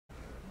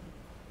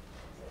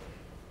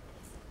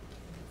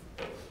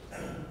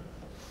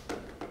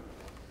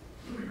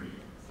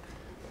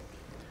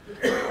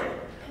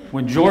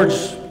When George,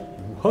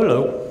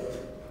 hello,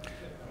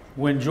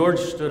 when George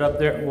stood up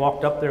there,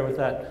 walked up there with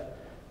that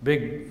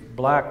big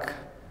black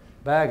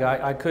bag,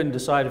 I couldn't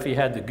decide if he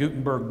had the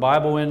Gutenberg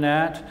Bible in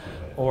that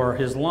or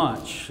his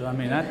lunch. I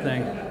mean, that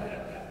thing,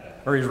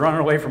 or he's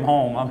running away from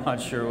home, I'm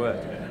not sure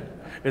what.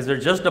 Is there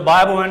just a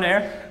Bible in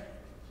there?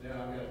 Yeah,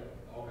 I've got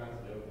all kinds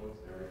of dope books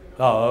there.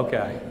 Oh,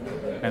 okay.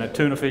 And a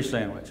tuna fish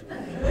sandwich.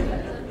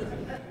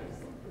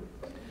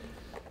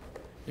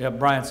 Yeah,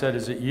 Brian said,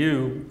 is it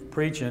you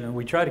preaching? And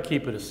we try to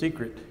keep it a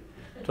secret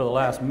till the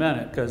last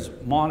minute because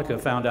Monica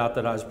found out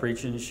that I was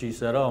preaching and she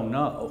said, oh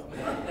no.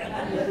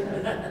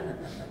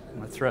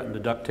 I threatened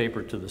to duct tape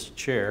her to this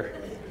chair.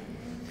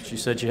 She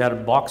said she had a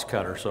box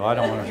cutter, so I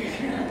don't want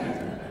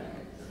to.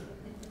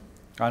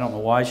 I don't know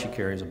why she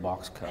carries a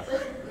box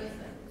cutter.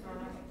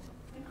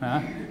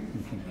 Huh?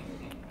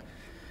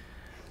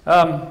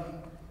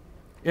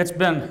 It's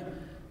been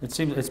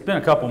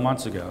a couple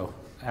months ago,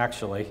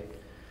 actually,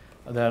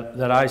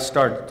 that I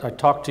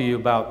talked to you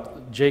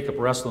about Jacob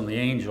wrestling the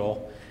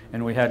angel,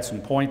 and we had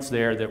some points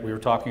there that we were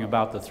talking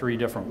about the three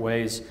different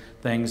ways,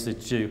 things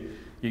that you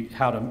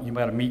got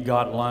to meet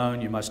God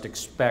alone, you must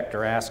expect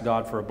or ask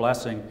God for a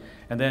blessing,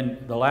 and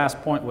then the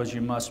last point was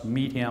you must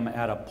meet Him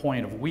at a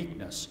point of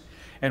weakness.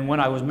 And when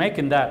I was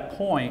making that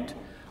point,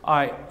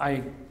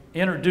 I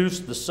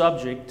introduced the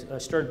subject. I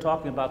started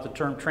talking about the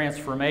term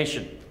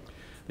transformation,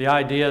 the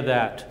idea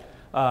that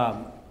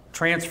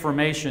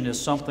transformation is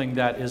something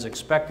that is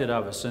expected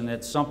of us, and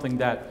it's something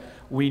that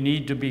we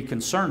need to be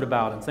concerned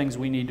about and things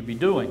we need to be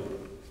doing.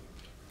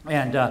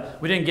 And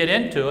we didn't get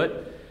into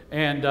it,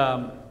 and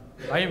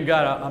I even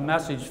got a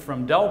message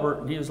from Delbert,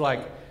 and he was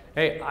like,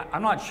 hey,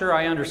 I'm not sure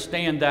I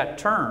understand that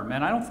term,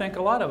 and I don't think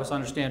a lot of us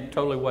understand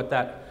totally what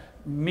that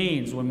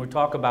means when we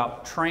talk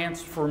about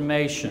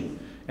transformation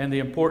and the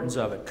importance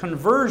of it.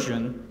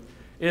 Conversion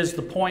is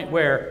the point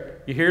where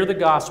you hear the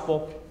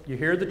gospel, you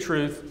hear the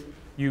truth,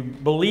 you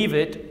believe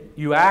it,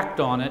 you act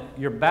on it,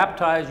 you're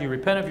baptized, you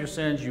repent of your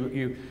sins,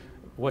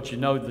 what you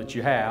know that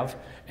you have,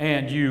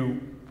 and you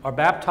are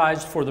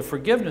baptized for the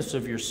forgiveness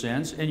of your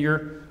sins, and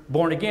you're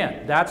born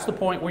again. That's the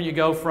point where you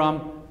go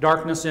from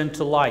darkness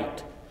into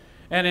light.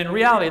 And in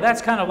reality,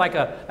 that's kind of like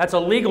that's a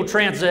legal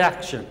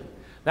transaction.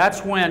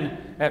 That's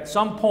when, at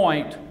some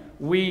point,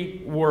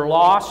 we were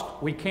lost,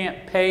 we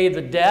can't pay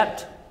the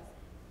debt,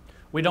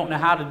 we don't know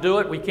how to do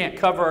it, we can't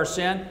cover our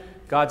sin.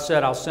 God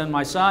said, I'll send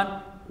my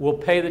son, we'll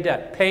pay the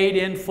debt, paid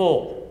in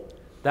full.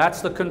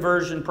 That's the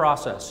conversion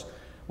process.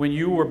 When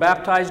you were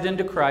baptized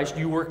into Christ,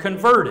 you were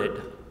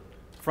converted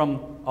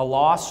from a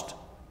lost,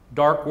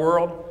 dark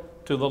world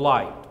to the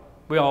light.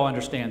 We all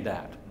understand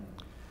that.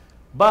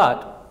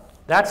 But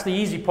that's the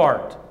easy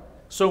part.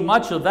 So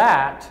much of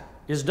that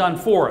is done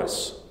for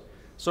us.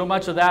 So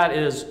much of that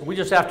is, we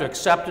just have to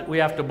accept it, we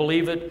have to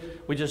believe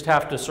it, we just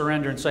have to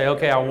surrender and say,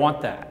 okay, I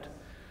want that.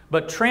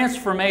 But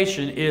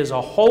transformation is a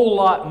whole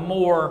lot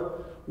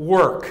more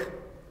work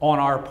on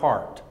our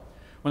part.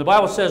 When the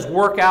Bible says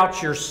work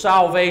out your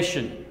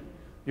salvation,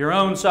 your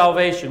own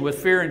salvation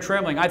with fear and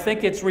trembling, I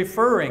think it's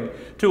referring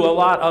to a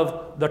lot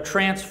of the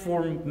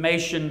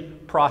transformation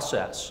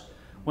process.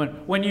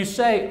 When you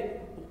say,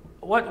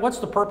 what's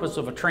the purpose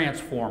of a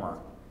transformer?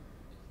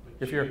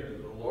 If you're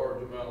a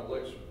large amount of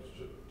electrons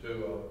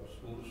to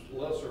a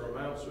lesser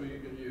amount so you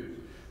can use.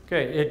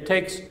 Okay, it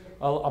takes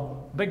a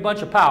big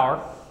bunch of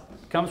power,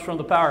 comes from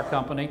the power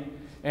company,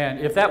 and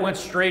if that went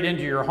straight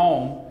into your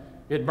home,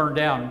 it burned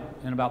down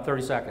in about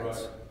 30 seconds.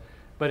 Right.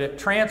 But it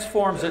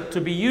transforms it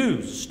to be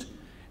used.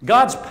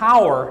 God's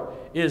power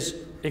is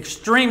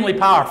extremely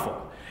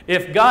powerful.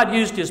 If God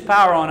used His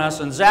power on us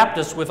and zapped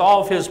us with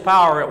all of His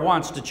power at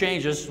once to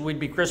change us, we'd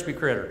be crispy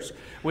critters.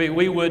 We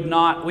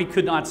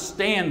could not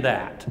stand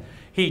that.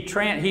 He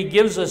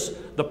gives us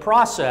the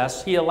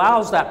process. He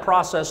allows that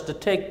process to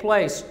take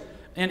place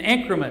in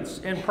increments,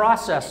 in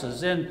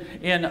processes,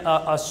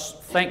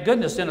 thank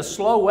goodness, in a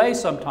slow way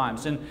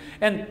sometimes.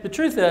 And the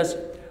truth is,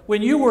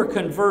 when you were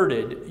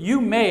converted,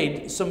 you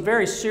made some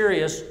very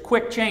serious,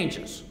 quick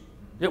changes.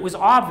 It was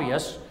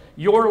obvious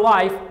your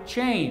life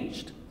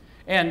changed.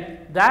 And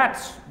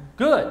that's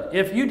good.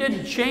 If you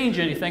didn't change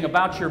anything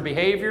about your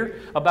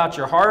behavior, about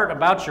your heart,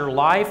 about your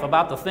life,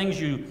 about the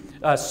things you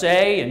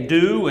say and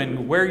do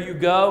and where you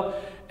go,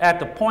 at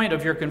the point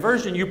of your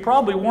conversion, you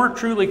probably weren't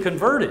truly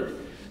converted.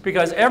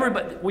 Because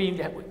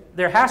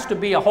there has to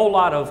be a whole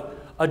lot of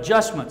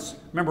adjustments.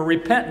 Remember,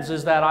 repentance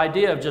is that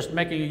idea of just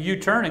making a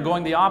U-turn and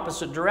going the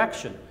opposite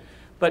direction.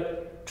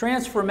 But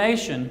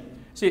transformation,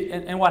 see,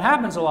 and what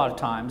happens a lot of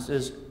times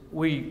is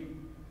we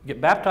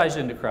get baptized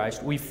into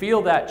Christ, we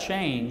feel that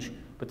change,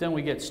 but then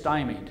we get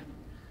stymied.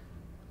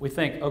 We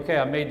think, okay,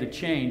 I made the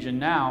change, and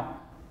now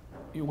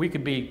we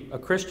could be a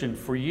Christian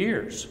for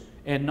years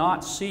and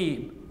not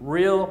see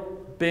real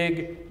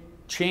big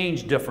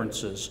change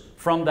differences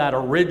from that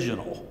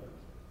original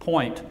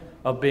point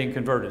of being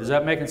converted. Is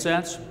that making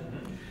sense?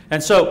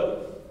 And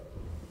so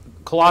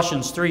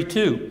Colossians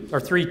 3:2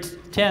 or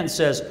 3:10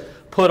 says,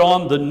 put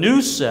on the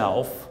new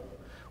self,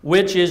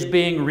 which is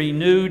being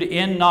renewed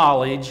in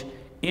knowledge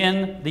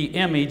in the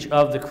image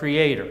of the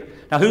Creator.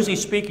 Now, who's he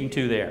speaking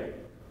to there?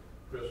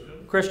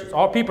 Christians.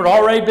 All people had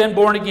already been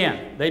born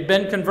again. They'd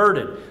been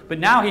converted. But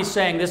now he's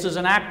saying this is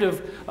an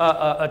active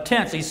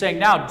tense. He's saying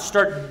now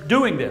start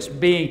doing this.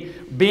 Be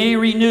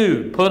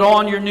renewed. Put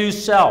on your new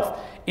self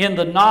in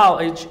the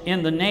knowledge,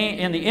 in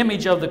the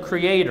image of the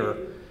Creator.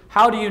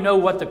 How do you know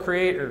what the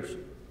Creator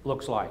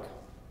looks like?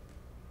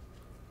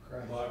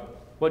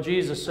 What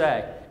Jesus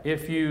say?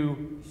 If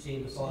you've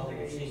seen the Father,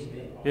 you've seen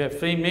me. If you've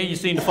seen me, you've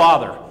seen the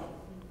Father.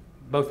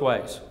 Both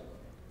ways.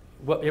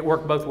 It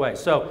worked both ways.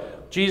 So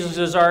Jesus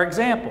is our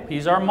example.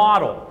 He's our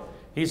model.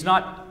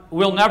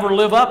 We'll never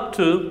live up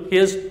to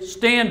His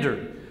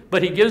standard,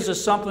 but He gives us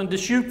something to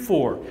shoot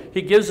for.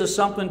 He gives us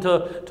something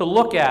to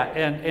look at,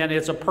 and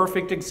it's a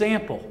perfect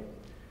example.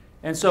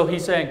 And so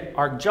He's saying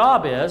our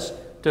job is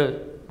to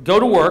go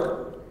to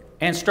work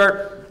and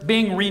start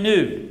being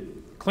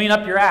renewed. Clean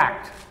up your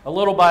act a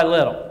little by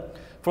little.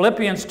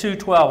 Philippians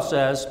 2:12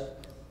 says,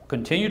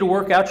 continue to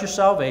work out your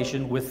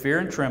salvation with fear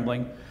and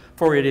trembling,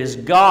 for it is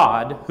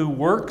God who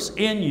works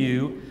in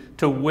you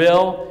to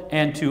will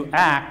and to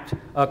act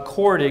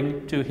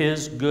according to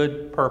His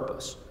good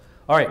purpose.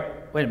 All right,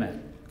 wait a minute.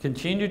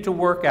 Continue to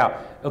work out.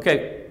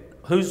 Okay,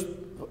 whose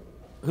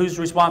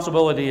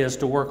responsibility is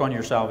to work on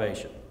your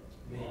salvation?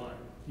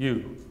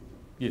 You.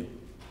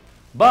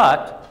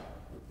 But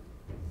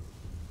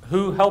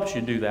who helps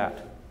you do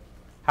that?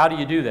 How do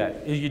you do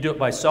that? You do it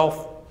by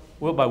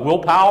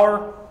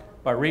willpower,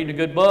 by reading a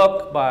good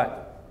book,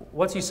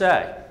 what's he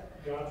say?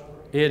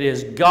 It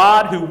is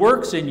God who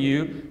works in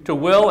you to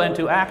will and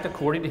to act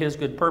according to His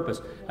good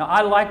purpose. Now,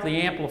 I like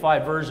the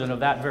Amplified version of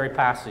that very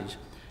passage.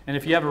 And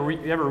if you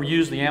ever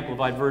use the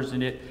Amplified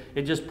version,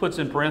 it just puts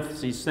in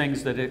parentheses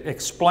things that it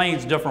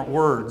explains different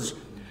words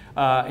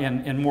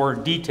in more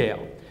detail.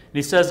 And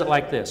he says it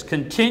like this: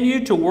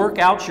 continue to work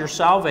out your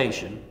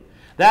salvation.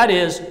 That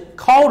is,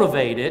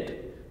 cultivate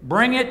it,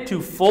 bring it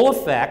to full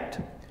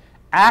effect,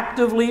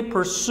 actively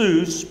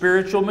pursue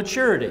spiritual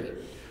maturity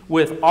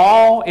with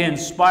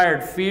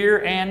all-inspired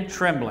fear and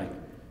trembling,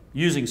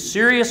 using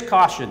serious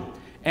caution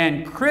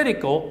and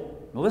critical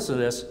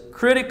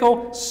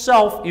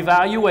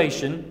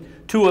self-evaluation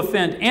to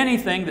offend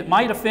anything that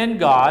might offend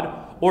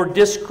God or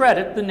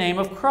discredit the name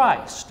of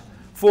Christ.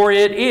 For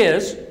it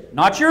is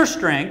not your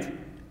strength,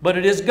 but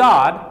it is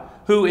God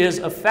who is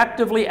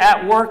effectively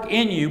at work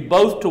in you,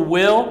 both to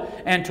will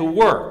and to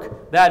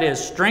work. That is,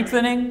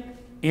 strengthening,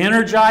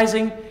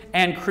 energizing,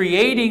 and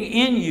creating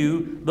in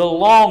you the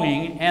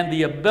longing and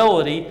the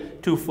ability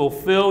to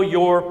fulfill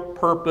your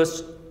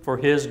purpose for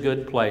His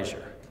good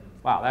pleasure.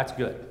 Wow, that's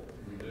good.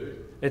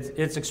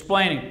 It's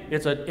explaining.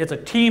 It's a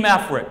team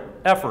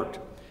effort.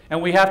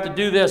 And we have to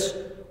do this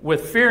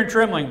with fear and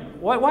trembling.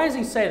 Why does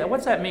he say that?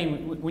 What's that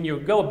mean when you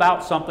go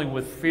about something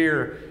with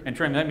fear and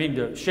trembling? That mean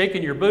to shake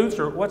in your boots,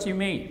 or what's he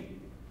mean?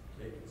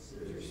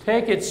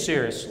 Take it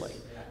seriously.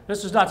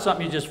 This is not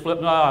something you just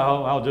flip, no,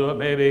 I'll do it,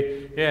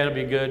 maybe. Yeah, it'll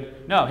be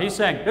good. No, he's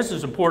saying this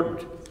is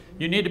important.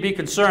 You need to be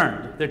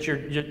concerned that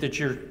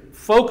you're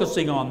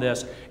focusing on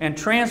this. And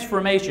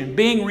transformation,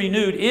 being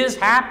renewed, is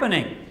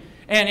happening.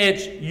 And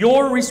it's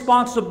your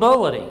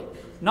responsibility,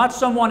 not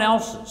someone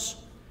else's.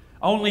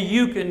 Only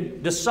you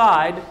can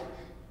decide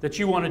that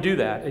you want to do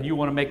that and you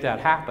want to make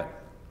that happen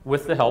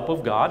with the help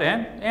of God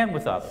and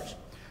with others.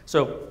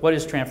 So what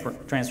is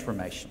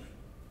transformation?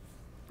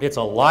 It's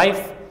a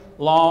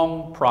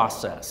lifelong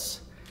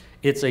process.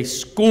 It's a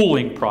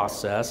schooling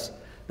process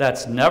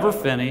that's never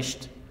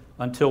finished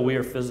until we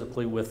are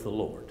physically with the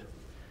Lord.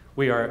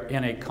 We are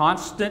in a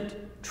constant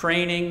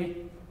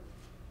training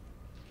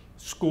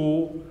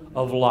school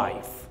of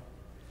life.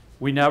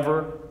 We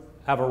never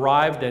have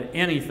arrived at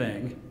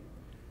anything.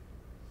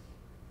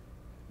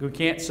 We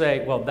can't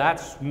say, well,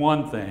 that's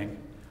one thing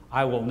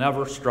I will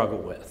never struggle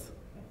with.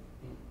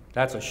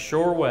 That's a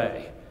sure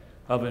way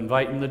of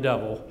inviting the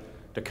devil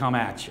to come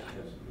at you.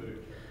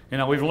 You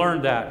know, we've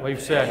learned that.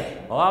 We've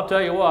said, well, I'll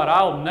tell you what,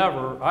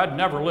 I'd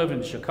never live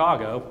in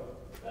Chicago.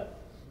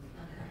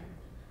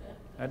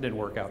 That didn't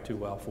work out too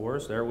well for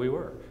us. There we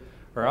were.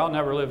 Or I'll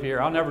never live here.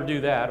 I'll never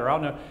do that. Or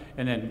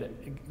and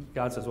then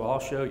God says, well, I'll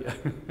show you.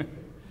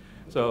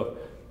 So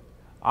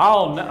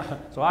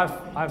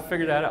I've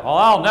figured that out. Well,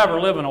 I'll never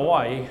live in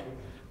Hawaii.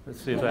 Let's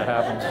see if that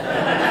happens.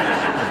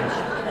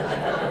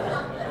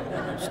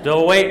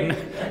 Still waiting.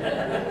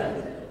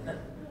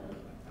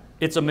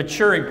 It's a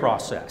maturing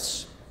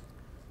process.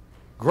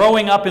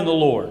 Growing up in the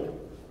Lord.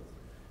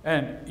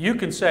 And you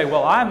can say,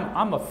 well,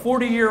 I'm a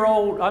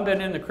 40-year-old. I've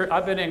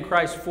been in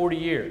Christ 40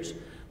 years.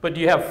 But do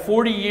you have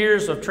 40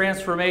 years of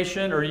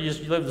transformation, or you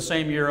just live the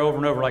same year over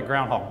and over like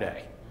Groundhog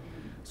Day?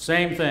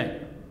 Same thing.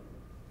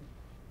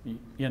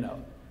 You know.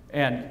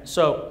 And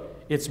so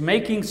it's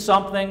making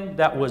something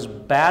that was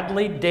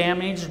badly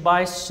damaged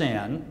by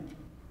sin.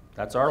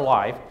 That's our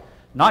life.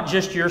 Not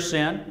just your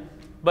sin,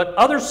 but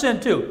other sin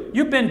too.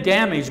 You've been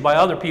damaged by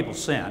other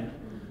people's sin.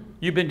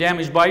 You've been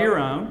damaged by your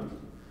own.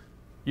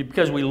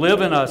 Because we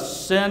live in a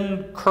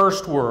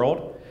sin-cursed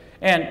world.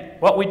 And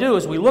what we do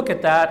is we look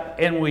at that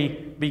and we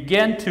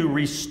begin to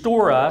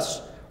restore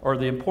us, or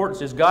the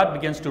importance is God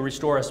begins to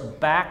restore us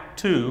back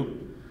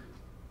to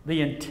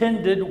the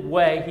intended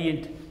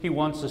way He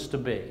wants us to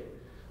be.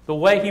 the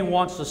way He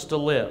wants us to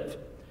live.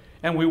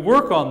 And we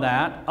work on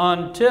that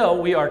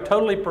until we are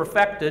totally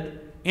perfected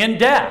in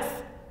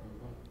death.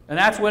 And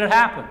that's when it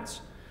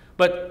happens.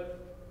 But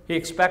He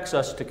expects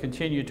us to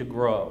continue to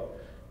grow,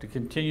 to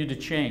continue to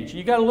change.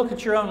 You got to look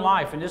at your own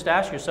life and just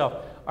ask yourself,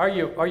 are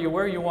you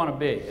where you want to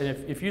be?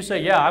 And if you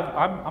say, yeah,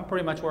 I'm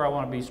pretty much where I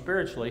want to be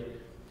spiritually,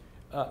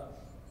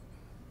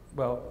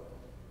 well,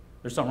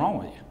 there's something wrong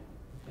with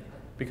you.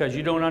 Because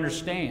you don't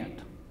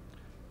understand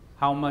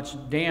how much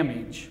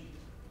damage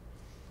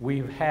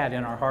we've had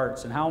in our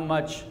hearts and how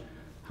much,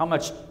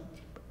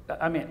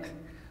 I mean,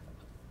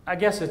 I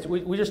guess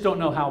we just don't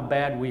know how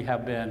bad we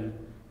have been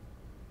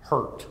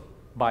hurt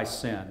by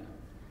sin.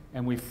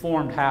 And we've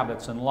formed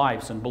habits and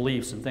lives and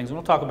beliefs and things. And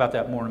we'll talk about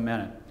that more in a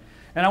minute.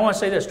 And I want to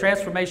say this,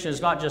 transformation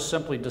is not just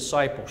simply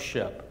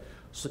discipleship.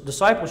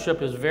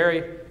 Discipleship is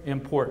very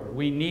important.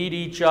 We need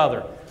each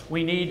other.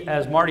 We need,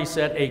 as Marty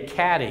said, a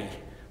caddy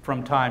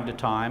from time to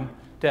time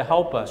to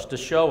help us, to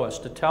show us,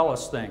 to tell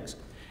us things.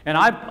 And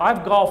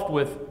I've golfed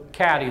with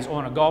caddies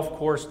on a golf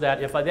course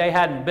that if they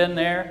hadn't been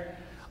there,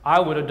 I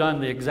would have done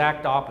the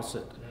exact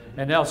opposite.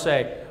 And they'll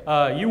say,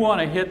 you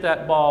want to hit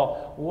that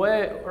ball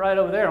way right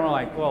over there. And I'm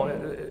like, well,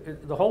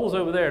 the hole's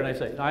over there. And they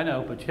say, I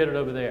know, but you hit it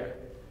over there.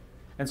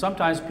 And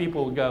sometimes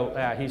people would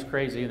go, he's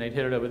crazy, and they'd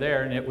hit it over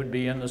there, and it would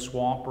be in the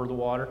swamp or the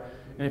water,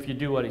 and if you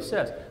do what he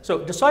says.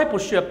 So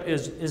discipleship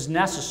is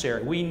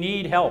necessary. We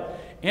need help.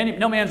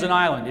 No man's an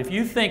island. If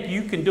you think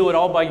you can do it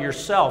all by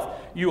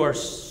yourself, you are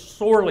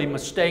sorely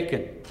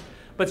mistaken.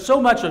 But so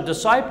much of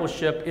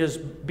discipleship is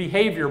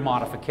behavior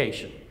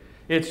modification.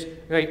 It's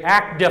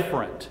act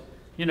different.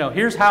 You know,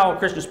 here's how a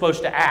Christian is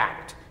supposed to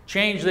act.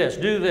 Change this,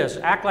 do this,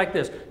 act like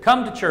this.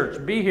 Come to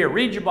church, be here,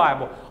 read your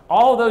Bible.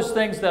 All those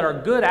things that are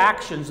good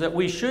actions that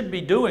we should be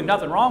doing,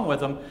 nothing wrong with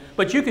them,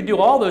 but you could do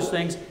all those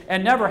things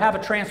and never have a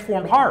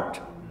transformed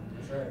heart.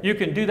 Right. You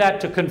can do that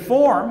to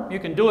conform, you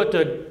can do it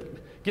to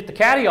get the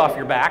caddy off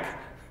your back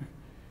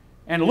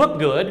and look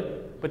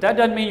good, but that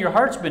doesn't mean your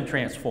heart's been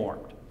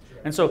transformed.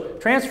 And so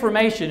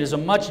transformation is a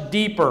much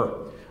deeper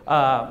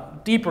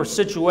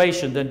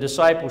situation than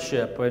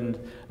discipleship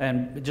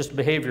and just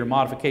behavior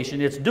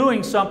modification. It's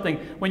doing something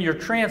when you're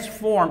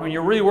transformed, when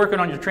you're really working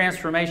on your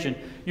transformation,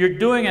 you're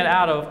doing it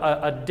out of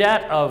a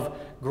debt of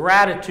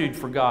gratitude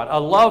for God, a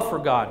love for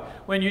God.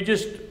 When you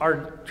just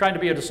are trying to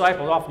be a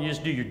disciple, often you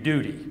just do your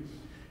duty.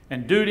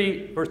 And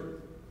duty,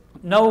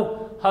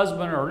 no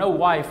husband or no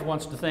wife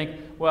wants to think,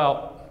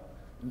 well,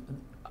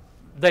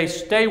 they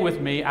stay with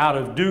me out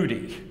of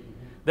duty.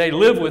 They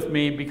live with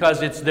me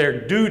because it's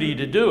their duty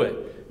to do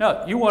it.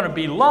 No, you want to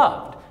be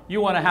loved.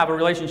 You want to have a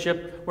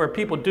relationship where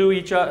people do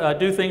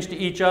things to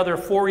each other,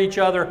 for each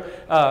other,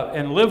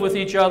 and live with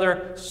each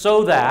other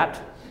so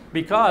that,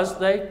 because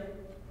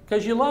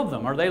you love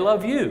them or they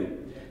love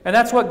you. And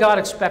that's what God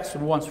expects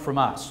and wants from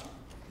us.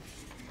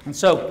 And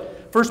so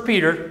 1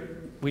 Peter,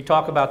 we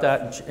talk about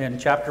that in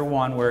chapter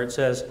 1 where it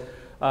says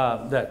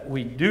that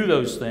we do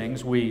those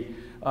things. We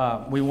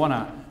want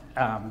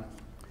to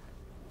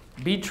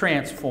be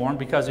transformed,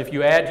 because if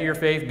you add to your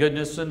faith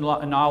goodness and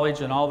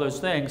knowledge and all those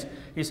things,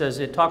 he says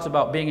it talks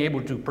about being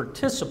able to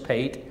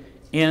participate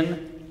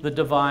in the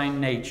divine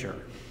nature.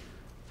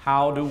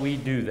 How do we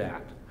do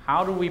that?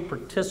 How do we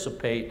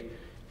participate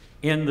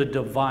in the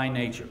divine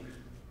nature?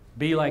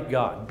 Be like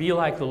God. Be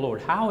like the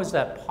Lord. How is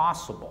that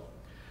possible?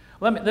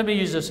 Let me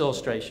use this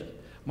illustration.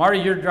 Marty,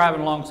 you're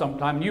driving along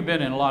sometime, and you've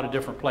been in a lot of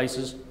different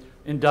places,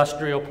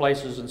 industrial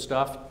places and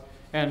stuff,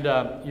 and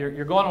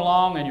you're going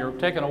along and you're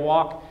taking a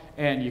walk,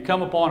 and you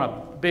come upon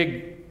a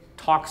big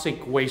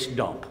toxic waste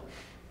dump.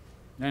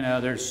 You know,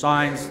 there's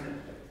signs,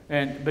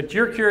 but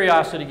your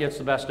curiosity gets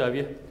the best of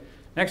you.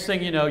 Next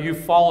thing you know,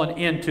 you've fallen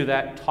into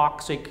that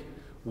toxic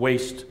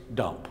waste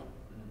dump.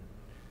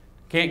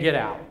 Can't get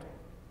out.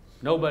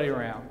 Nobody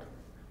around.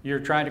 You're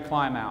trying to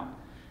climb out.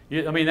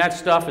 I mean, that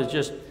stuff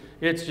is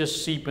it's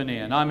just seeping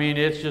in. I mean,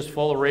 it's just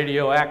full of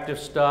radioactive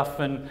stuff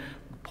and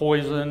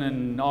poison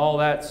and all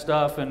that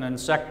stuff and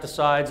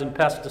insecticides and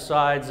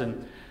pesticides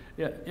and,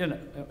 you know,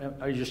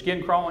 is your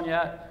skin crawling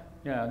yet?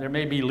 Yeah, there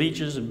may be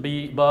leeches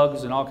and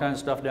bugs and all kinds of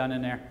stuff down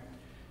in there.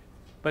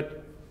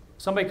 But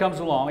somebody comes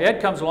along,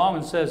 Ed comes along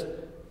and says,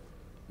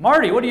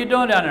 Marty, what are you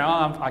doing down there?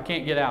 Oh, I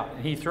can't get out.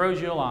 And he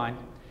throws you a line.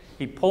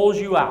 He pulls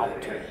you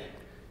out.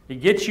 He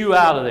gets you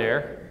out of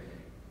there.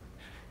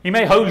 He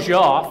may hose you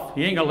off.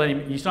 He's not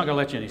going to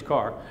let you in his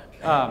car.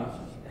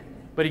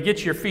 But he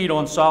gets your feet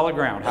on solid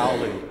ground.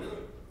 Hallelujah.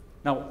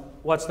 Now,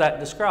 what's that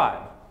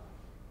describe?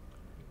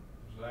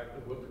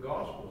 Exactly what the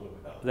gospel's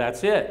about.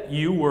 That's it.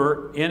 You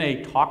were in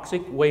a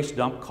toxic waste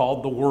dump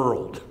called the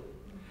world.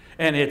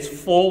 And it's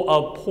full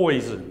of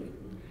poison.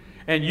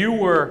 And you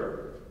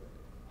were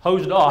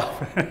hosed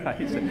off.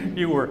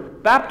 You were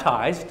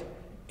baptized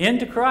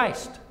into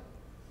Christ.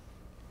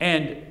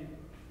 And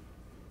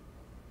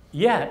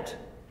yet,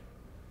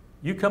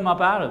 you come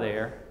up out of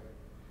there,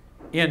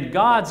 in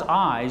God's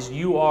eyes,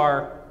 you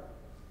are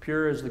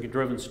pure as the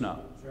driven snow.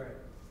 That's right.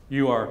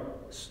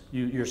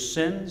 Your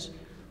sins,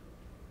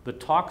 the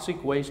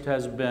toxic waste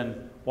has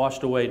been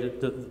washed away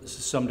to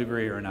some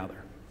degree or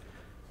another.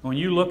 When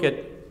you look at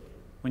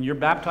When you're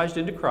baptized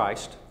into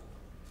Christ,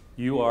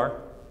 you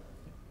are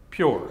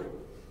pure.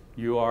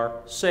 You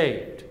are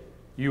saved.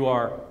 You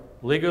are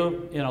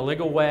in a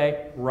legal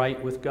way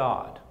right with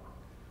God.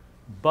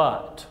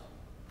 But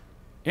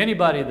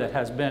anybody that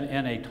has been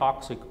in a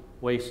toxic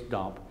waste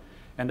dump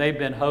and they've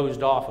been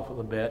hosed off a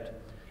little bit,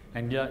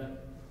 and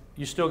yet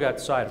you still got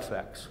side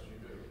effects.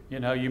 You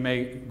know, you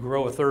may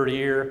grow a third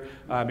ear.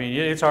 I mean,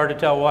 it's hard to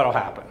tell what will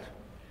happen.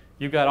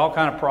 You've got all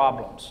kind of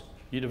problems.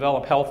 You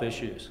develop health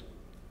issues.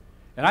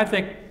 And I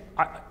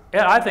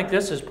think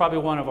this is probably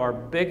one of our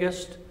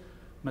biggest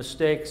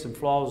mistakes and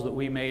flaws that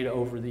we made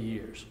over the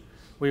years.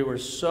 We were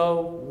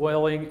so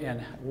willing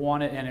and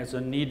wanted, and it's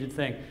a needed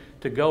thing,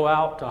 to go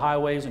out to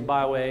highways and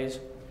byways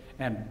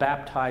and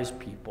baptize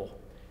people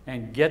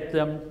and get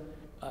them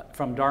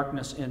from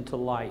darkness into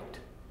light.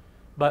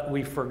 But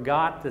we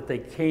forgot that they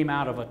came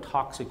out of a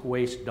toxic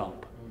waste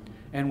dump.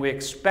 And we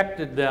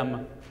expected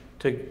them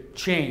to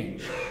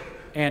change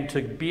and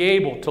to be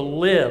able to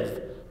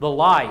live the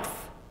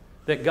life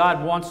that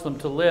God wants them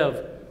to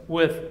live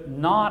with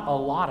not a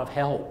lot of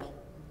help.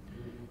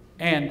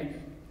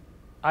 And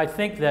I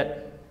think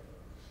that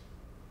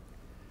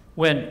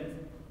when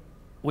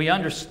we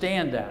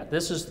understand that,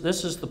 this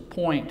is the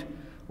point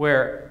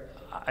where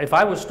if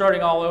I was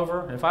starting all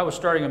over, if I was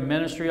starting a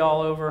ministry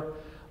all over,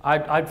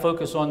 I'd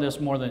focus on this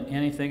more than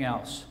anything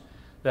else.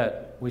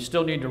 That we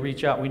still need to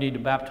reach out. We need to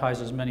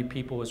baptize as many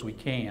people as we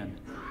can.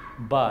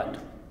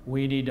 But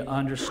we need to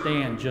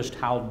understand just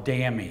how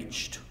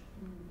damaged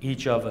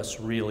each of us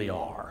really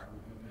are.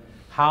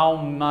 How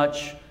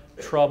much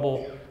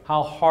trouble,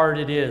 how hard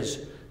it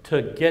is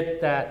to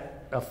get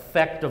that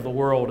effect of the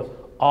world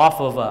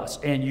off of us.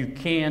 And you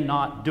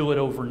cannot do it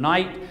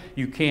overnight.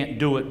 You can't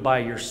do it by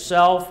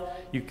yourself.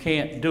 You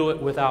can't do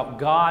it without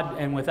God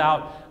and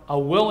without a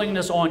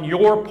willingness on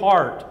your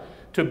part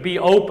to be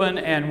open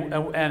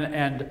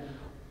and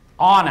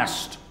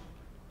honest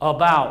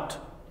about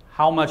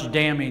how much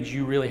damage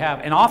you really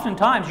have. And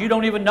oftentimes you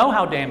don't even know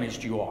how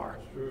damaged you are.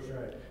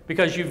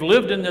 Because you've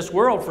lived in this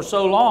world for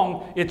so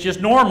long, it's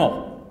just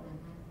normal.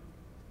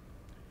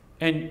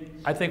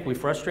 And I think we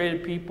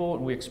frustrated people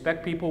and we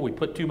expect people, we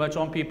put too much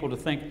on people to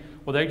think,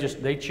 well,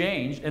 they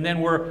changed. And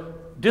then we're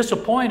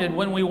disappointed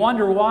when we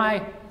wonder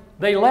why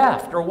they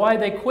left, or why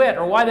they quit,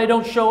 or why they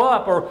don't show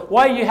up, or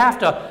why you have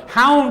to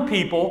hound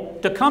people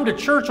to come to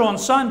church on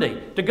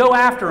Sunday, to go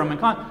after them,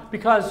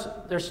 because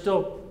they're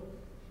still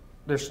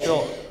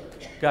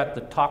got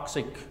the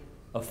toxic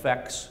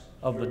effects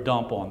of the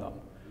dump on them.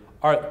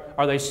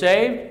 Are they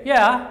saved?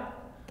 Yeah.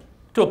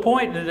 To a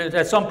point,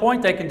 at some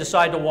point they can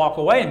decide to walk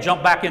away and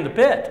jump back in the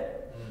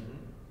pit.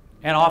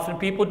 And often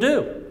people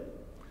do.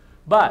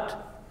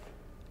 But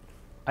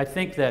I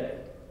think that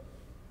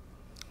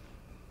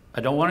I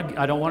don't want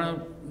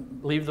to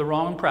leave the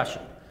wrong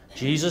impression.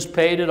 Jesus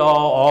paid it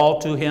all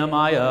to him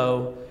I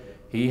owe.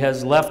 He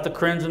has left the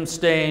crimson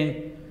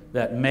stain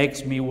that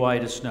makes me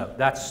white as snow.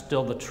 That's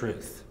still the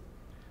truth.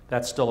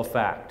 That's still a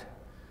fact.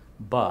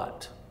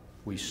 But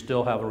we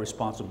still have a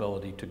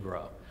responsibility to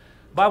grow.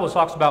 The Bible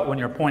talks about when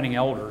you're appointing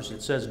elders,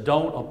 it says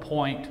don't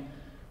appoint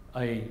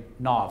a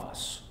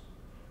novice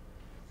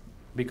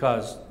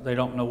because they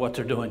don't know what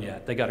they're doing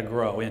yet. They got to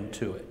grow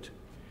into it.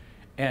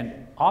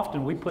 And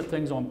often we put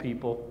things on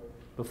people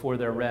before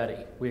they're ready.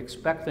 We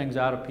expect things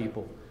out of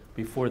people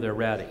before they're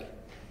ready.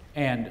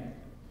 And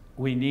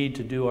we need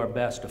to do our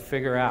best to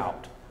figure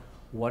out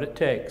what it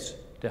takes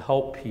to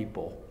help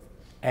people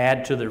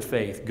add to their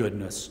faith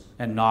goodness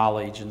and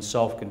knowledge and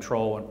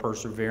self-control and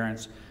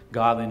perseverance,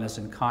 godliness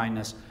and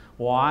kindness.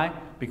 Why?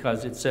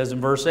 Because it says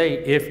in verse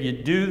 8, if you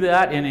do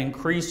that in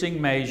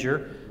increasing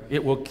measure,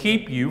 it will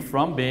keep you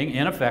from being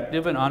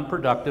ineffective and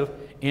unproductive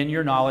in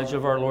your knowledge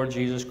of our Lord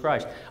Jesus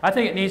Christ. I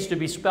think it needs to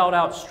be spelled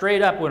out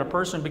straight up when a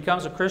person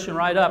becomes a Christian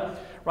right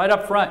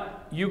up front.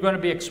 You're going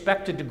to be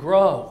expected to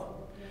grow.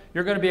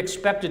 You're going to be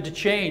expected to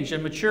change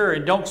and mature,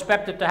 and don't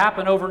expect it to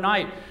happen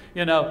overnight.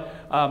 You know,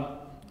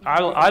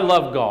 I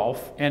love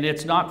golf, and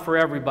it's not for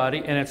everybody,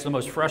 and it's the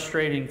most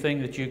frustrating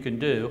thing that you can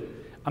do.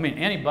 I mean,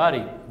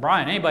 anybody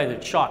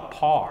that shot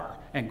par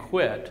and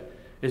quit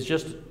is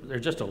they're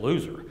just a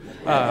loser.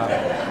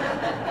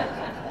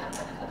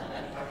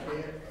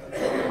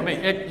 I mean,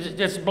 it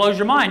just blows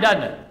your mind,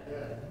 doesn't it?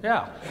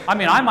 Yeah. I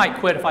mean, I might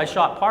quit if I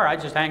shot par.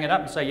 I'd just hang it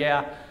up and say,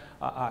 yeah,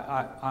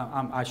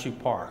 I shoot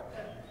par.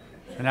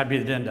 And that'd be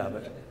the end of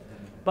it.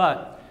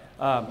 But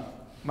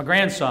my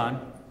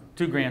grandson,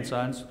 2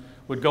 grandsons,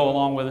 would go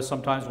along with us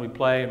sometimes when we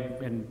play,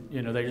 and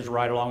you know, they just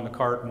ride along in the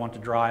cart and want to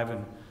drive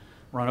and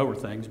run over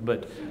things.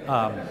 But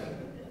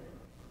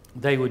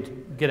they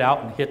would get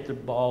out and hit the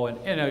ball, and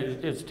you know,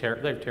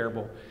 they're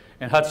terrible.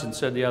 And Hudson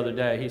said the other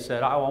day, he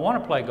said, I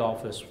want to play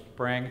golf this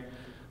spring,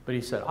 but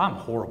he said, I'm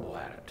horrible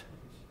at it.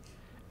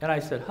 And I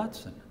said,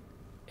 Hudson,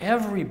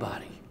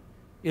 everybody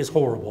is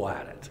horrible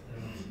at it.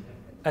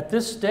 At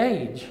this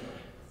stage,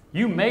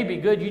 you may be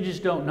good, you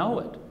just don't know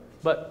it.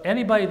 But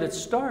anybody that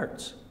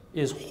starts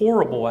is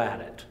horrible at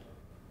it.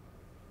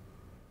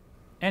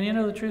 And you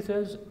know, the truth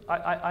is,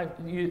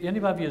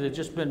 anybody of you that's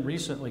just been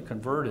recently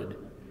converted,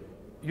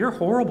 you're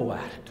horrible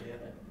at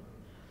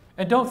it.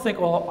 And don't think,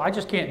 well, I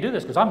just can't do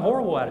this because I'm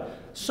horrible at it.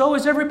 So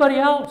is everybody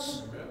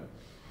else.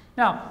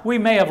 Now, we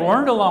may have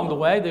learned along the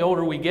way, the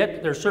older we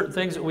get, there's certain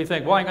things that we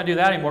think, well, I ain't going to do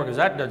that anymore because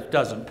that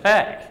doesn't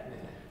pay.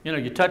 You know,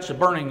 you touch the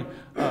burning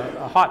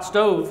a hot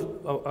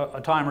stove a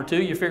time or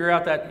two, you figure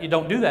out that you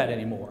don't do that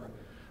anymore.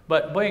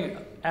 But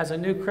as a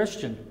new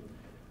Christian,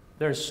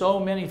 there's so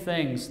many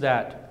things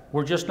that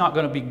we're just not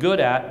going to be good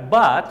at,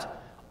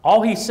 but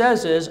all he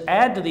says is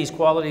add to these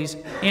qualities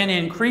in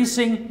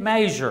increasing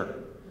measure,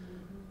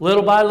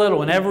 little by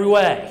little in every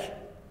way,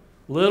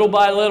 little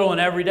by little in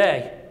every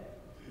day.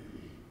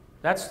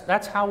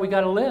 That's how we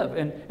got to live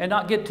and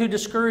not get too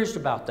discouraged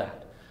about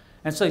that.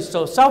 And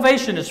so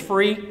salvation is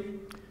free.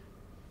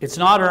 It's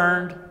not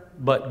earned,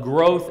 but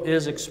growth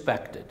is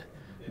expected.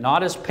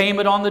 Not as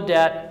payment on the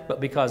debt, but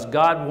because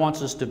God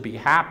wants us to be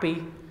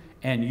happy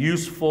and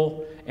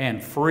useful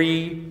and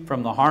free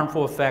from the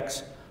harmful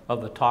effects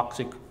of the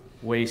toxic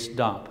waste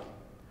dump.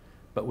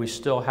 But we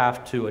still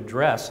have to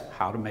address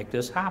how to make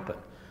this happen.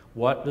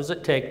 What does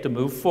it take to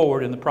move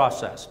forward in the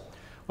process?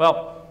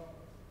 Well,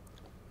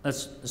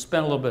 let's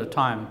spend a little bit of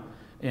time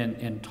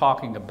in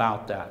talking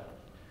about that.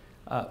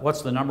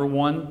 What's the number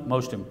one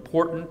most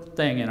important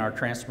thing in our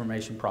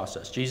transformation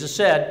process? Jesus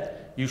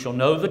said, you shall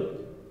know the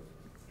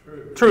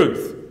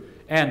truth,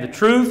 and the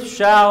truth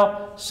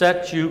shall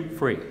set you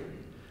free.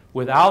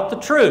 Without the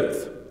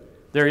truth,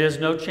 there is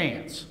no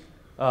chance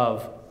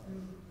of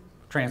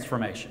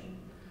transformation.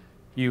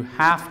 You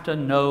have to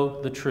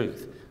know the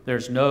truth.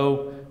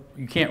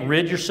 You can't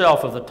rid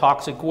yourself of the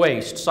toxic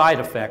waste side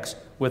effects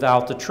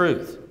without the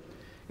truth.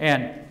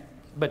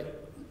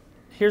 But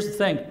here's the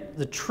thing,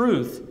 the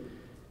truth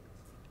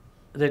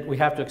that we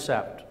have to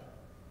accept,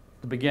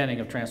 the beginning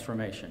of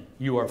transformation.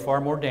 You are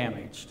far more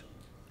damaged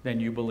than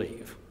you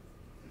believe.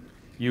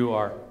 You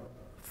are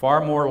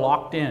far more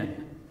locked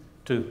in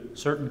to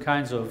certain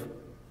kinds of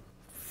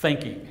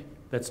thinking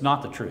that's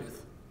not the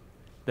truth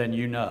than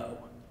you know.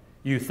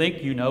 You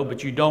think you know,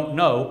 but you don't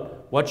know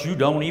what you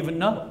don't even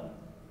know.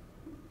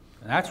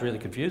 And that's really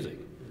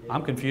confusing.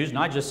 I'm confused and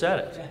I just said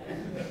it.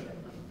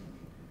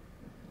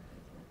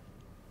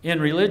 In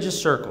religious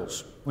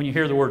circles, when you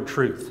hear the word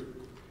truth,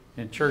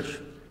 in church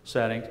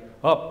settings,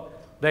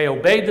 they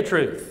obeyed the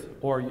truth,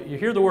 or you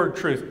hear the word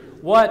truth.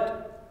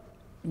 What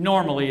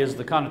normally is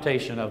the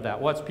connotation of that?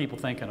 What's people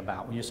thinking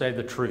about when you say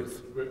the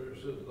truth? Scripture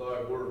says,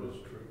 thy word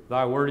is truth.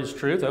 Thy word is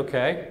truth,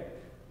 okay.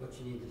 What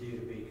you need to do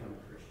to become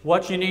a Christian.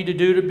 What you need to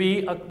do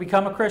to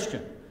become a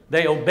Christian.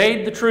 They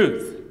obeyed the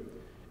truth.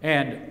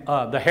 And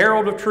the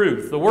herald of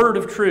truth, the word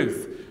of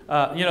truth.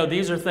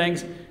 These are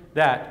things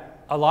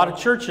that a lot of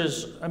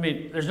churches,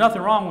 there's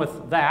nothing wrong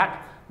with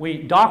that.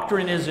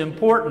 Doctrine is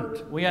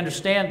important. We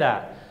understand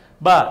that.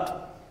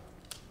 But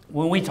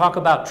when we talk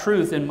about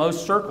truth in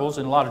most circles,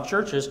 in a lot of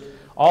churches,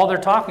 all they're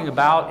talking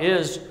about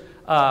is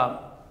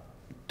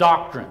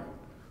doctrine.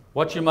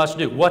 What you must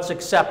do. What's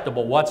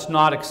acceptable. What's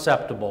not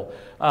acceptable.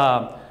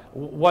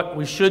 What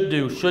we should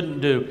do,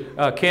 shouldn't do.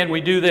 Can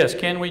we do this?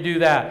 Can we do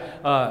that?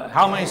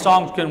 How many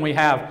songs can we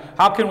have?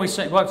 How can we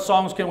sing? What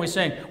songs can we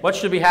sing? What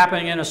should be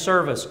happening in a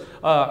service?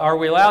 Are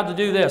we allowed to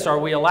do this? Are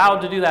we allowed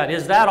to do that?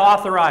 Is that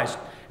authorized?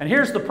 And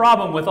here's the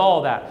problem with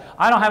all that.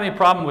 I don't have any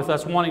problem with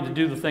us wanting to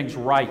do the things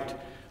right.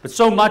 But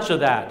so much of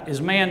that is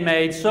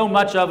man-made. So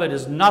much of it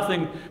is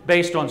nothing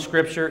based on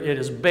Scripture. It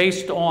is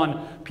based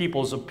on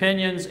people's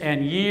opinions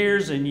and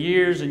years and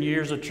years and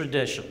years of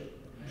tradition.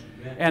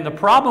 Amen. And the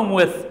problem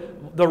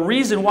with the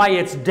reason why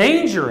it's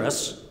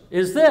dangerous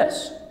is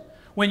this.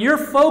 When you're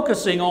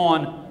focusing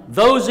on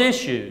those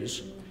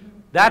issues,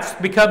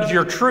 that becomes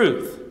your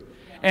truth.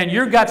 And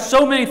you've got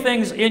so many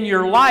things in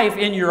your life,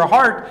 in your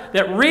heart,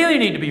 that really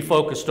need to be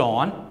focused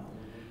on.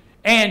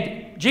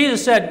 And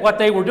Jesus said what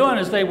they were doing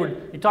is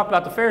he talked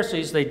about the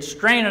Pharisees, they'd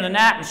strain in a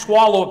gnat and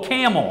swallow a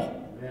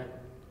camel. Yeah.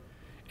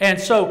 And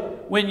so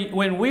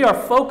when we are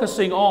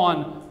focusing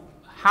on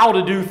how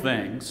to do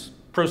things,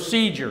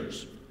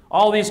 procedures,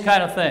 all these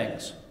kind of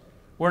things,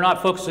 we're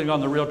not focusing on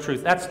the real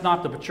truth. That's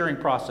not the maturing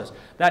process.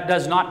 That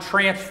does not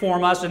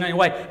transform us in any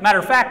way. Matter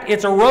of fact,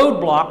 it's a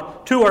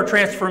roadblock to our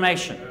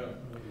transformation.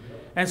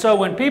 And so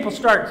when people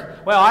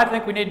start, well, I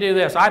think we need to do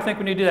this, I think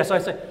we need to do this, I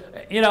say,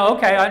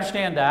 okay, I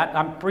understand that,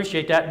 I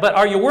appreciate that, but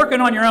are you working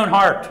on your own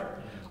heart?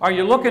 Are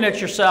you looking at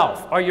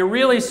yourself? Are you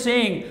really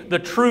seeing the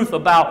truth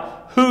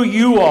about who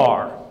you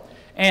are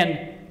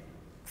and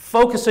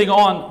focusing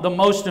on the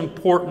most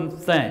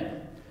important thing?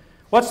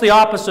 What's the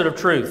opposite of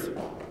truth?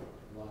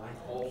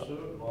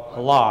 A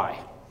lie.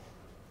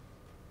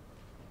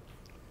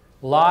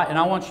 Lie, and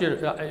I want you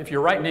to, if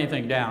you're writing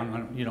anything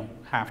down, you don't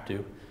have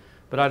to,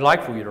 but I'd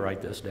like for you to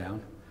write this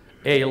down.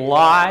 A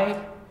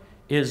lie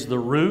is the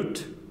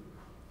root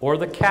or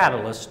the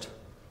catalyst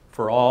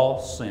for all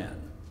sin.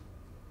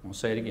 I'll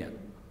say it again.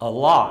 A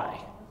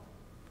lie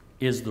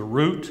is the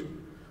root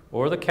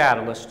or the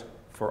catalyst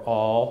for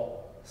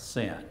all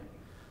sin.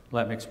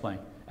 Let me explain.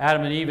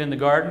 Adam and Eve in the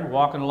garden,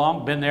 walking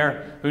along, been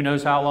there who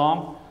knows how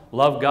long,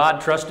 loved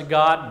God, trusted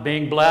God,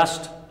 being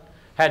blessed,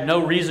 had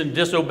no reason to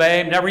disobey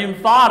Him, never even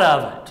thought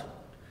of it,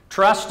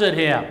 trusted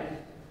Him.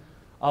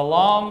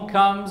 Along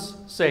comes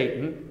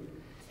Satan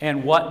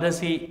And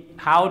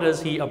how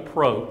does he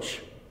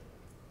approach?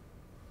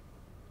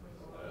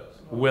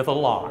 With a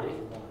lie.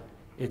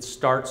 It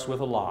starts with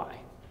a lie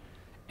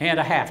and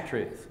a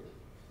half-truth.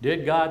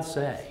 Did God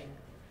say?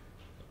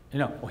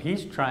 Well,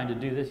 he's trying to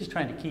do this. He's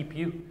trying to keep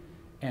you.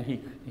 And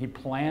he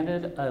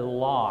planted a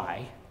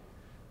lie,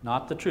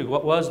 not the truth.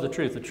 What was the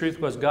truth? The truth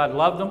was God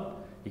loved them.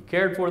 He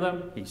cared for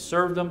them. He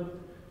served them.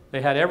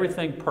 They had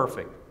everything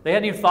perfect. They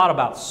hadn't even thought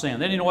about sin.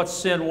 They didn't know what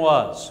sin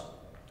was.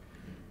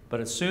 But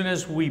as soon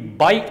as we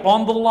bite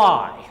on the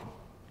lie,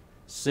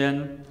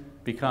 sin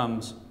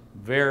becomes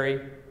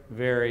very,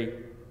 very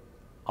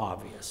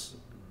obvious,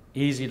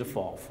 easy to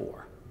fall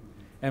for.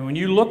 And when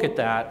you look at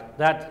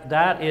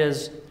that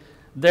is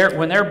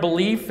when their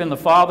belief in the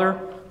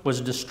Father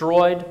was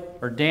destroyed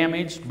or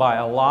damaged by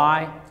a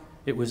lie,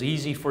 it was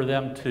easy for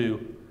them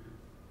to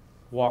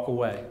walk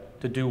away,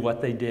 to do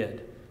what they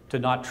did, to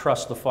not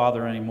trust the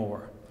Father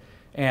anymore.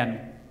 And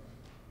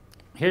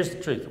here's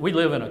the truth. We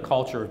live in a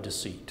culture of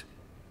deceit.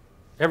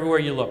 Everywhere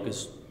you look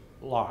is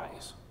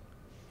lies.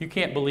 You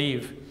can't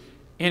believe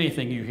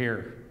anything you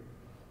hear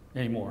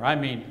anymore. I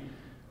mean,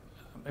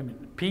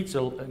 Pete's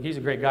he's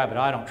a great guy, but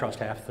I don't trust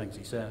half the things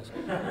he says.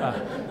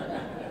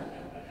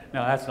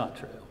 No, that's not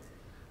true.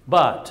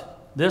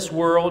 But this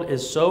world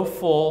is so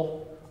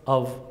full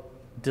of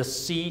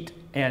deceit,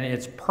 and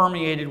it's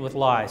permeated with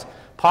lies.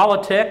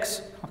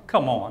 Politics,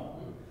 come on.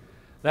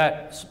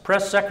 That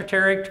press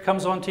secretary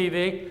comes on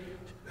TV,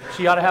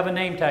 she ought to have a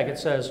name tag. It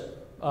says,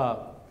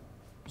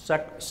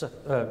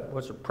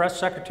 press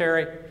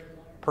secretary,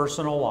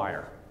 personal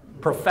liar,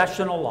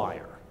 professional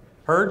liar.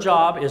 Her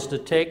job is to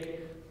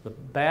take the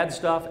bad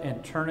stuff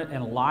and turn it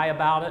and lie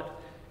about it,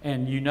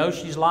 and you know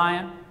she's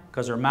lying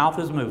because her mouth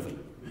is moving.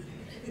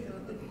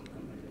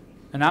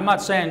 And I'm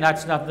not saying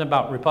that's nothing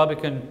about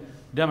Republican,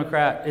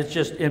 Democrat. It's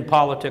just in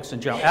politics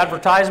in general.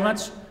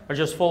 Advertisements are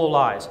just full of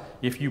lies.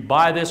 If you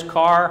buy this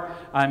car,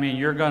 I mean,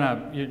 you're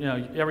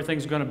gonna,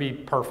 everything's gonna be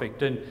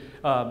perfect. And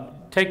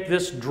take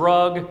this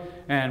drug,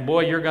 and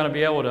boy, you're gonna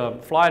be able to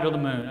fly to the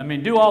moon. I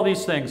mean, do all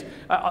these things.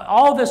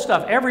 All this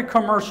stuff. Every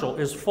commercial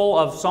is full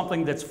of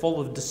something that's full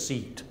of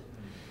deceit.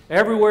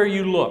 Everywhere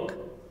you look,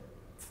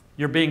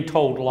 you're being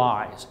told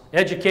lies.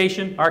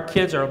 Education, our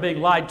kids are being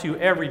lied to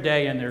every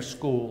day in their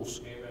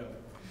schools. Amen.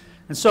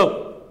 And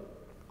so,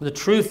 the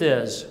truth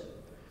is,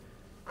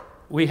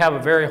 we have a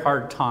very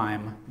hard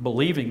time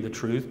believing the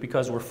truth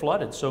because we're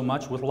flooded so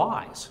much with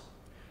lies.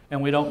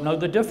 And we don't know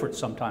the difference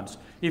sometimes.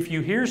 If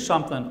you hear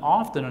something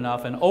often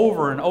enough and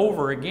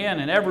over again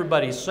and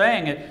everybody's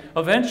saying it,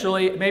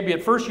 eventually, maybe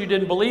at first you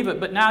didn't believe it,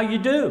 but now you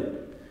do.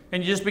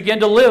 And you just begin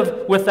to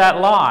live with that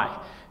lie.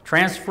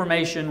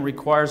 Transformation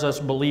requires us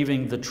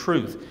believing the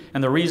truth.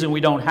 And the reason we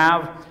don't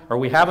have, or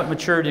we haven't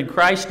matured in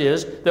Christ,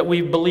 is that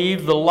we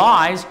believe the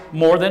lies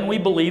more than we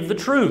believe the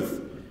truth.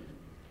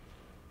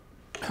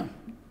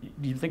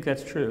 Do you think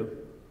that's true?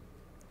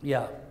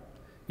 Yeah.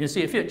 You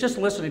see, if you're just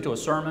listening to a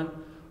sermon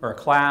or a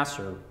class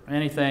or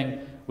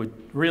anything would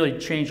really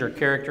change our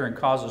character and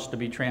cause us to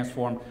be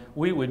transformed,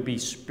 we would be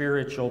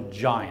spiritual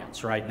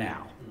giants right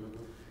now.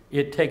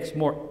 It takes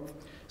more.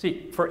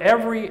 See, for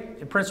every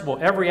principle,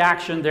 every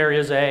action, there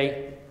is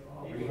a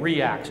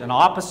reaction, an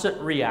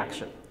opposite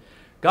reaction.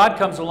 God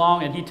comes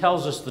along and He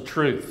tells us the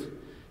truth.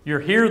 You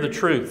hear the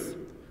truth.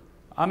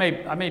 I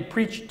may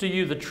preach to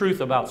you the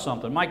truth about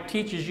something. Mike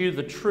teaches you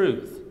the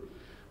truth.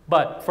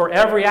 But for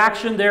every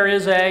action, there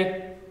is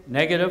a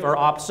negative or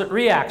opposite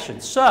reaction.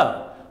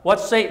 So,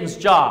 what's Satan's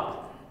job?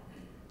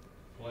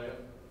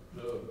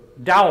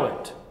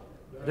 Doubt it.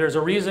 There's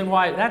a reason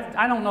why.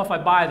 I don't know if I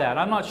buy that.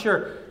 I'm not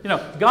sure.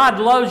 God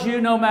loves you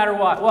no matter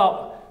what.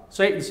 Well,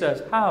 Satan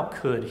says, how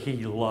could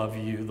He love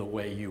you the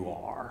way you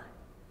are?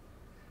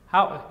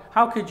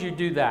 How could you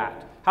do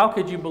that? How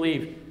could you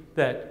believe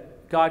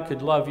that God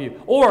could love you?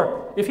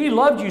 Or, if He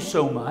loved you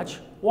so much,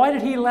 why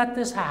did He let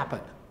this happen?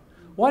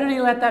 Why did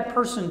He let that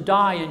person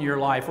die in your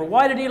life? Or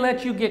why did He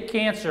let you get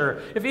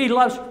cancer? If He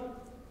loves...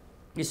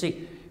 You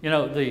see,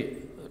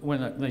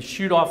 when they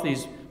shoot off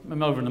these,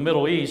 over in the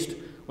Middle East,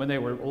 when they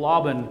were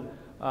lobbing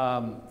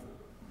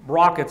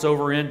rockets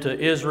over into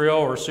Israel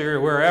or Syria,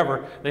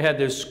 wherever, they had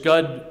those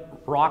Scud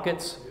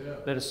rockets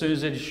that as soon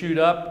as they'd shoot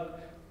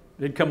up,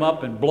 they'd come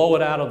up and blow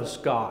it out of the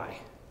sky.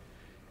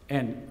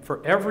 And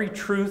for every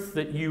truth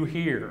that you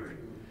hear,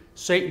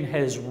 Satan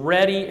is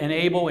ready and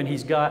able, and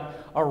he's got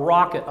a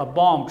rocket, a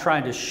bomb,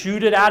 trying to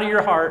shoot it out of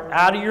your heart,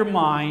 out of your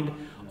mind,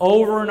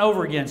 over and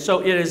over again. So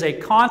it is a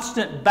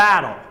constant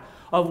battle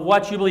of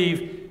what you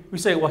believe. We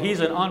say, well, he's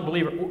an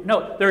unbeliever.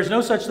 No, there is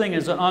no such thing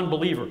as an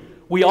unbeliever.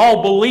 We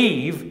all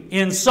believe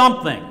in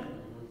something.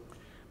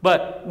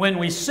 But when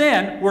we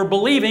sin, we're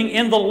believing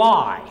in the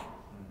lie.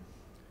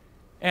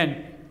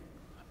 And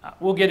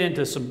we'll get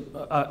into some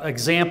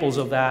examples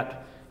of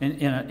that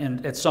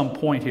at some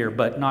point here,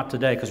 but not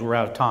today because we're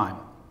out of time.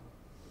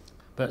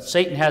 But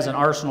Satan has an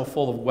arsenal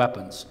full of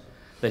weapons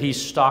that he's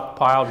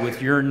stockpiled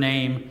with your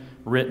name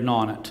written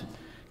on it.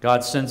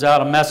 God sends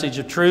out a message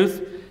of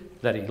truth,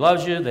 that He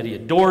loves you, that He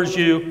adores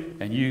you,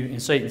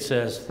 and Satan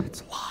says,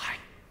 it's a lie.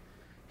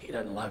 He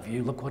doesn't love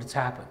you. Look what's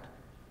happened.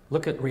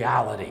 Look at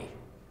reality.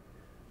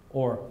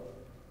 Or,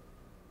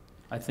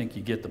 I think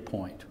you get the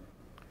point.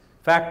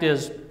 Fact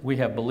is, we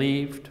have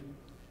believed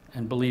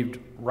and believed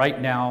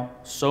right now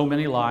so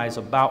many lies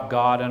about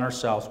God and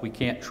ourselves, we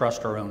can't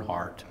trust our own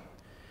heart.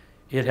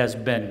 It has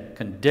been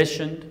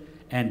conditioned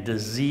and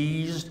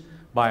diseased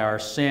by our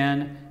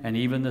sin and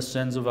even the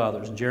sins of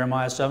others.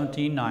 Jeremiah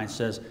 17:9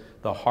 says,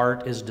 the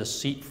heart is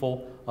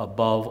deceitful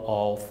above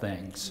all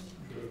things.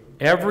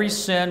 Every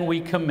sin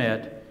we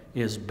commit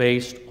is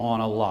based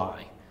on a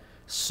lie.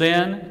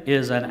 Sin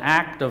is an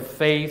act of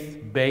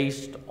faith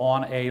based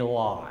on a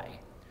lie.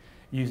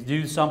 You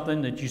do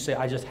something that you say,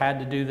 I just had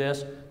to do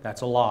this,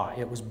 that's a lie.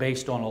 It was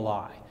based on a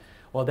lie.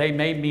 Well, they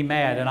made me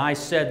mad and I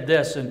said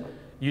this, and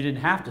you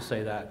didn't have to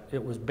say that.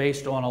 It was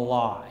based on a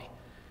lie.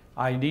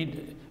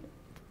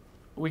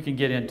 We can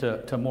get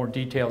into more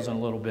details in a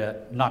little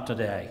bit, not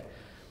today.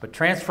 But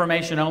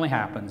transformation only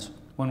happens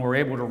when we're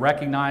able to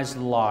recognize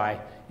the lie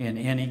in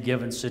any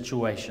given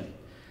situation.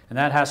 And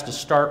that has to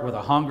start with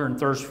a hunger and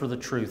thirst for the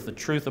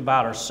truth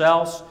about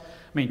ourselves.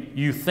 I mean,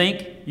 you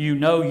think you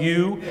know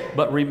you,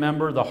 but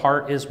remember the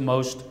heart is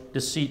most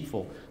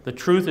deceitful. The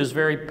truth is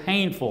very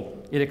painful.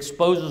 It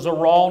exposes a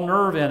raw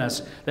nerve in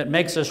us that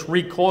makes us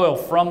recoil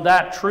from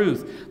that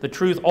truth. The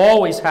truth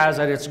always has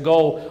at its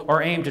goal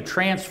or aim to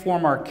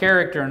transform our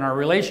character and our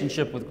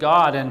relationship with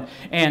God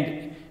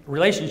and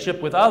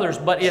relationship with others,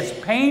 but it's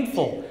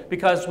painful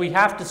because we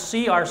have to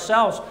see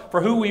ourselves for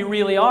who we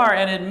really are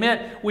and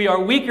admit we are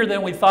weaker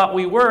than we thought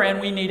we were, and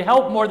we need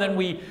help more than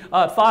we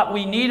thought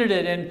we needed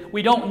it, and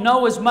we don't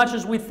know as much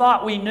as we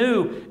thought we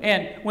knew.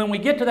 And when we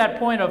get to that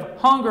point of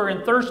hunger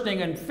and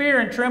thirsting and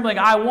fear and trembling,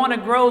 I want to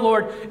grow,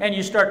 Lord, and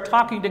you start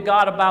talking to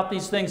God about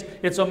these things,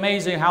 it's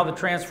amazing how the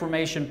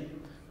transformation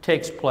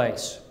takes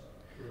place.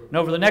 And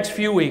over the next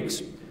few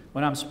weeks,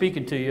 when I'm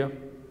speaking to you,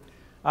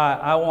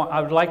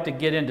 I would like to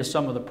get into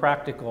some of the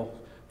practical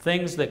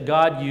things that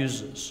God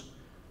uses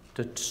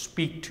to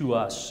speak to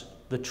us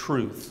the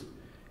truth,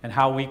 and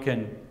how we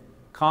can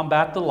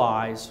combat the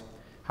lies,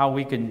 how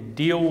we can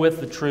deal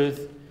with the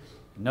truth.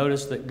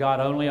 Notice that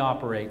God only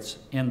operates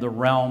in the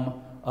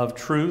realm of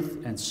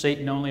truth, and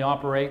Satan only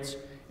operates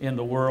in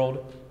the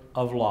world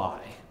of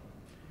lie.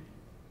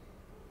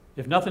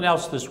 If nothing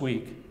else this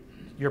week,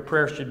 your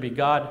prayer should be,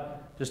 God,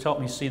 just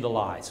help me see the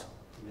lies.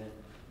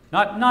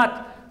 Amen.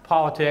 Not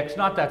politics,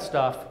 not that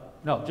stuff.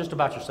 No, just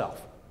about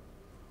yourself.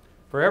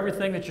 For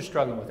everything that you're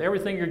struggling with,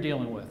 everything you're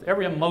dealing with,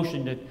 every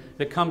emotion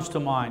that comes to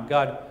mind,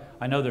 God,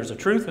 I know there's a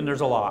truth and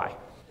there's a lie.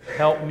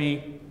 Help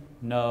me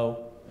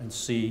know and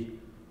see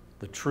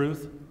the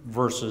truth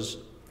versus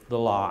the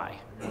lie.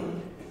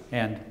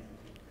 And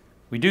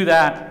we do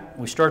that,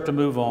 we start to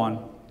move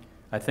on.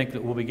 I think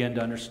that we'll begin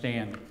to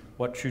understand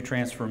what true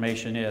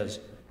transformation is,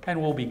 and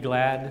we'll be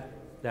glad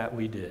that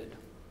we did.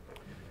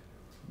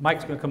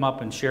 Mike's going to come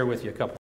up and share with you a couple